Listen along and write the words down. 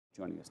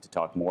Joining us to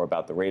talk more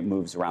about the rate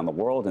moves around the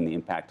world and the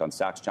impact on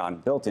stocks, John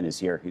Bilton is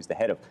here. He's the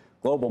head of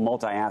global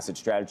multi-asset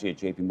strategy at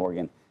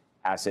JPMorgan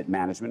Asset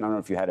Management. I don't know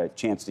if you had a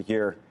chance to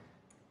hear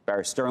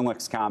Barry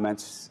Sternlicht's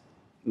comments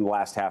in the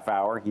last half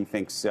hour. He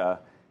thinks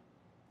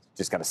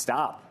just got to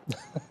stop.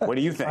 What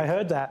do you think? I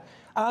heard that.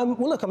 Well,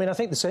 look, I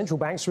think the central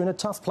banks are in a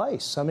tough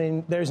place.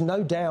 There's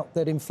no doubt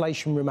that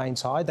inflation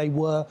remains high. They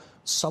were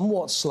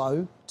somewhat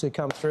slow to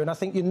come through, and I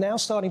think you're now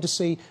starting to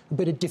see a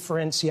bit of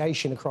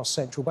differentiation across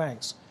central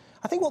banks.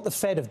 I think what the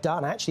Fed have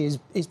done actually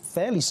is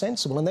fairly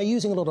sensible, and they're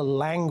using a lot of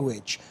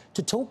language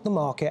to talk the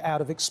market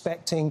out of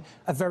expecting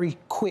a very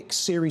quick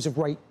series of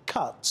rate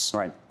cuts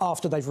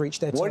after they've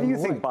reached their terminal rate. What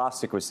do you think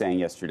Bostic was saying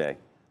yesterday?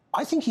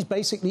 I think he's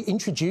basically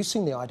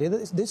introducing the idea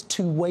that there's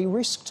two-way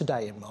risk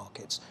today in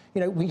markets.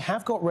 We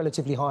have got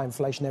relatively high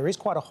inflation. There is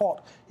quite a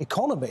hot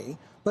economy.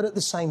 But at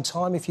the same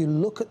time, if you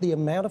look at the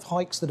amount of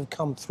hikes that have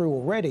come through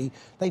already,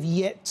 they've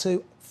yet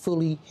to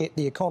fully hit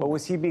the economy. But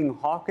was he being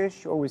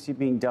hawkish or was he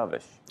being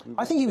dovish?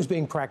 I think he was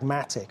being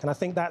pragmatic. And I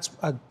think that's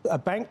a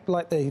bank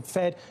like the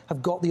Fed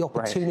have got the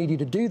opportunity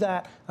to do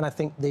that. And I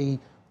think the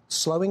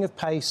slowing of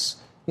pace,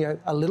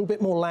 a little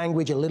bit more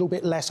language, a little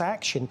bit less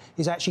action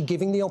is actually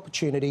giving the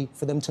opportunity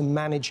for them to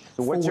manage.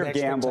 So what's your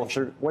gamble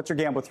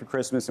through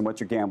Christmas and what's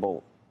your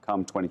gamble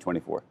come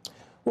 2024?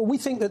 Well, we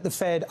think that the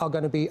Fed are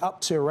going to be up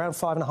to around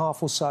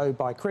 5.5 or so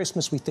by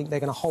Christmas. We think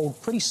they're going to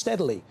hold pretty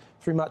steadily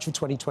through much of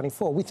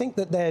 2024. We think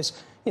that there's,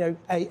 a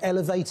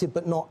elevated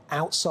but not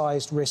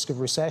outsized risk of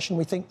recession.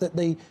 We think that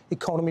the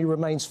economy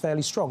remains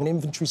fairly strong, an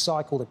inventory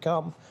cycle to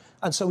come.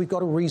 And so we've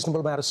got a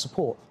reasonable amount of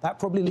support. That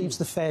probably leaves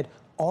the Fed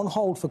on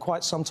hold for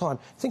quite some time.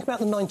 Think about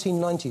the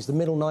 1990s, the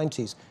middle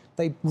 90s.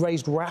 They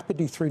raised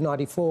rapidly through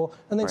 94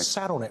 and then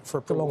sat on it for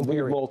a prolonged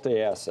period.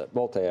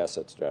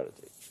 Multi-asset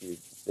strategy. You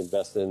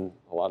invest in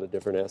a lot of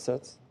different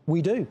assets?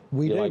 We do.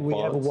 We like we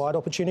bonds? have a wide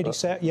opportunity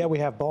set. Yeah, we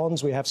have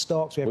bonds, we have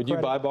stocks, we have credit. Would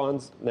you buy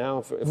bonds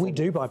now? We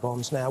do buy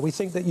bonds now. We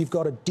think that you've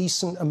got a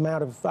decent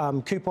amount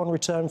of coupon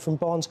return from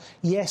bonds.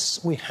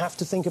 Yes, we have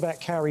to think about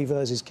carry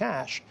versus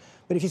cash.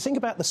 But if you think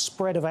about the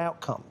spread of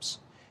outcomes,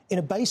 in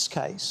a base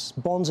case,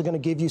 bonds are going to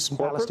give you some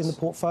ballast in the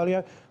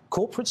portfolio.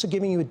 Corporates are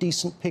giving you a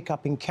decent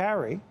pickup in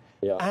carry.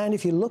 Yeah. And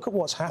if you look at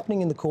what's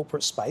happening in the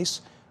corporate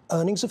space,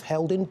 earnings have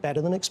held in better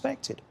than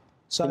expected.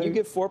 So, can you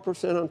get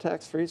 4% on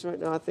tax-frees right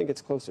now? I think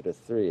it's closer to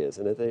 3,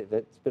 isn't it?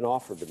 That's been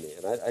offered to me,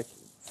 and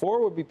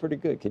 4 would be pretty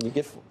good. Can you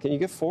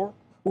get 4?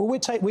 Well,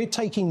 we're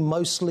taking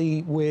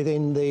mostly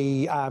within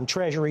the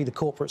Treasury, the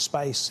corporate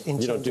space.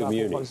 You don't do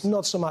munis?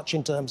 Not so much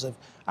in terms of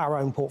our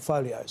own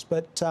portfolios.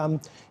 But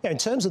in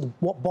terms of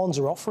what bonds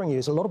are offering you,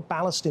 is a lot of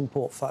ballast in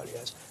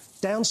portfolios.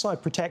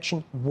 Downside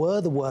protection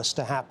were the worst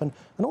to happen.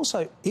 And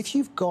also, if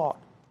you've got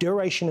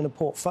duration in a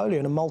portfolio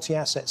in a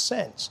multi-asset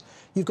sense,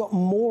 you've got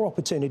more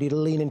opportunity to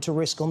lean into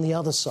risk on the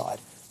other side.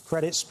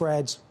 Credit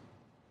spreads,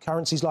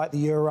 currencies like the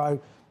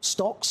euro,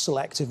 stocks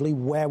selectively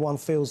where one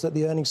feels that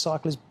the earnings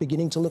cycle is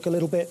beginning to look a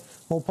little bit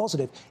more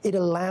positive. It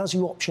allows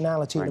you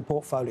optionality in the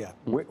portfolio.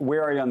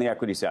 Where are you on the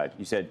equity side?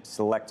 You said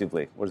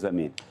selectively. What does that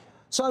mean?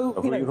 So,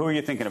 who are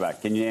you thinking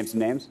about? Can you name some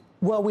names?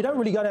 Well, we don't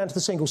really go down to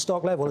the single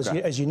stock level,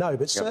 as you know,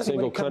 but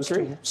certainly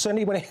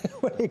when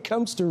it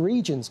comes to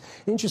regions,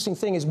 the interesting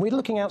thing is we're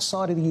looking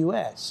outside of the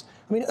US.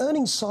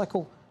 Earnings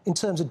cycle in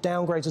terms of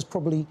downgrades is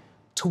probably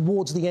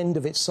towards the end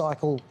of its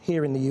cycle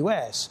here in the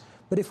US.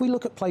 But if we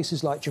look at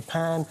places like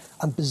Japan,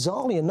 and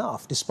bizarrely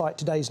enough, despite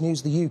today's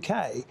news, the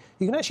UK,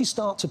 you can actually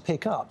start to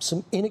pick up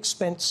some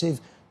inexpensive,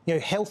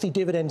 healthy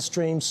dividend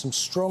streams, some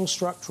strong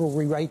structural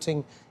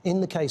re-rating in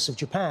the case of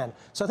Japan.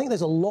 So I think there's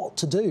a lot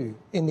to do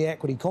in the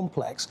equity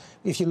complex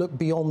if you look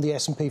beyond the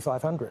S&P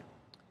 500. Do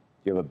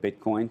you have a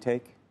Bitcoin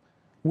take?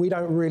 We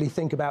don't really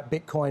think about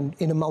Bitcoin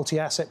in a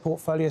multi-asset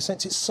portfolio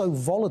since it's so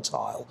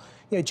volatile.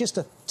 Just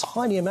a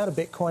tiny amount of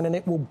Bitcoin and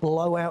it will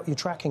blow out your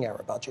tracking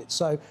error budget.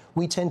 So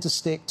we tend to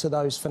stick to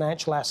those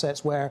financial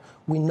assets where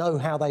we know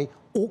how they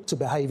ought to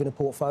behave in a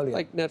portfolio.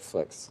 Like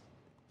Netflix.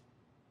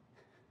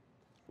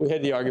 We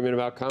had the argument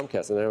about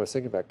Comcast, and then I was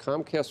thinking about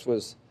Comcast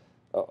was,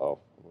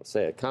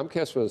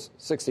 Comcast was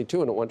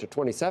 62 and it went to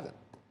 27.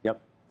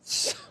 Yep.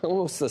 It's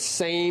almost the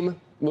same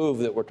move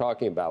that we're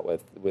talking about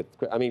with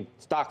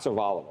stocks are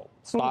volatile.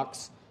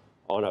 Stocks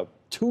on a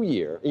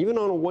 2-year, even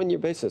on a 1-year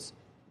basis,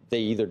 they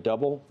either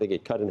double, they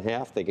get cut in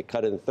half, they get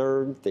cut in a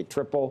third, they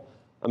triple.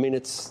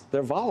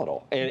 They're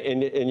volatile,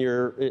 and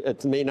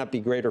it may not be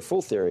great or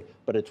full theory,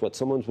 but it's what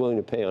someone's willing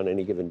to pay on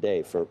any given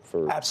day for.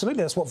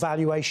 Absolutely, that's what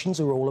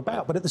valuations are all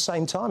about. But at the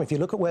same time, if you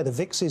look at where the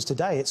VIX is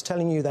today, it's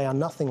telling you they are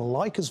nothing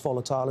like as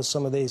volatile as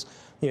some of these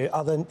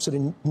other sort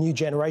of new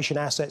generation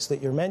assets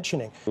that you're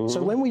mentioning. Mm-hmm.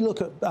 So when we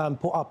look at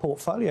our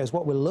portfolios,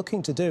 what we're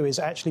looking to do is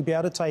actually be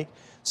able to take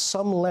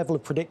some level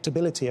of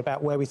predictability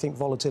about where we think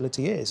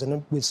volatility is.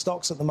 And with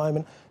stocks at the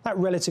moment, that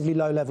relatively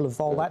low level of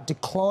vol, that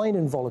decline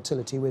in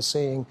volatility we're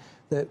seeing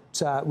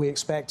that we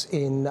expect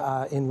in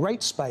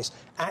rate space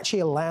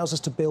actually allows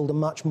us to build a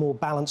much more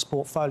balanced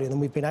portfolio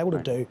than we've been able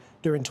to do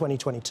during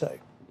 2022.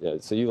 Yeah,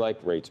 so you like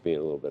rates being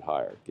a little bit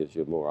higher. It gives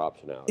you more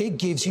optionality. It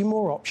gives you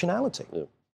more optionality. Yeah.